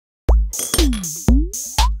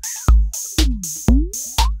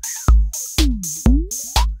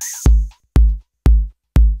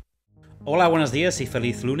Hola, buenos días y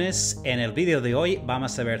feliz lunes. En el vídeo de hoy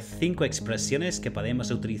vamos a ver 5 expresiones que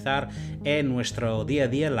podemos utilizar en nuestro día a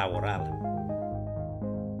día laboral.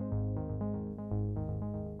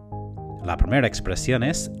 La primera expresión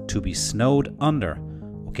es to be snowed under,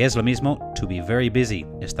 o que es lo mismo to be very busy,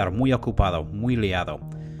 estar muy ocupado, muy liado.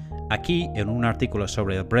 Aquí, en un artículo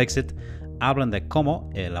sobre el Brexit, hablan de cómo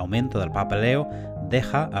el aumento del papeleo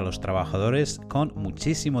deja a los trabajadores con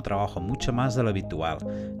muchísimo trabajo, mucho más de lo habitual,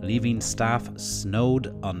 leaving staff snowed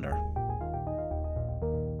under.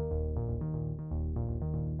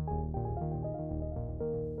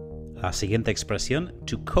 La siguiente expresión,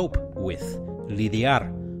 to cope with,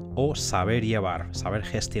 lidiar o saber llevar, saber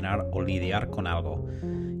gestionar o lidiar con algo.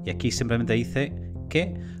 Y aquí simplemente dice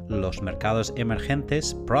que los mercados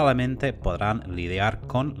emergentes probablemente podrán lidiar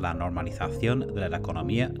con la normalización de la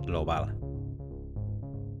economía global.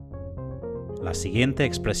 La siguiente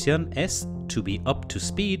expresión es to be up to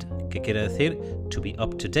speed, que quiere decir to be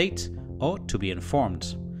up to date o to be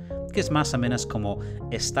informed, que es más o menos como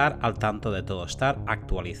estar al tanto de todo, estar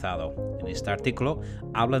actualizado. En este artículo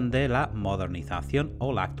hablan de la modernización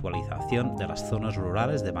o la actualización de las zonas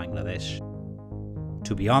rurales de Bangladesh.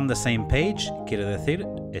 To be on the same page quiere decir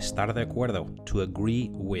estar de acuerdo, to agree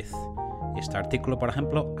with. Este artículo, por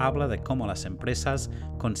ejemplo, habla de cómo las empresas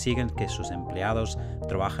consiguen que sus empleados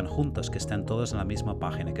trabajen juntos, que estén todos en la misma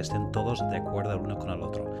página, que estén todos de acuerdo el uno con el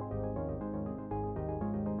otro.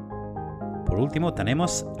 Por último,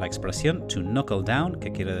 tenemos la expresión to knuckle down,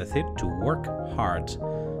 que quiere decir to work hard.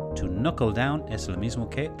 To knuckle down es lo mismo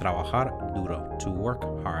que trabajar duro, to work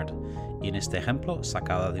hard. Y en este ejemplo,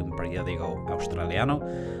 sacada de un periódico australiano,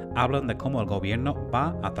 hablan de cómo el gobierno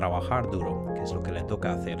va a trabajar duro, que es lo que le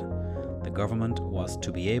toca hacer. The government was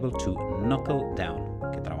to be able to knuckle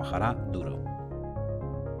down, que trabajará duro.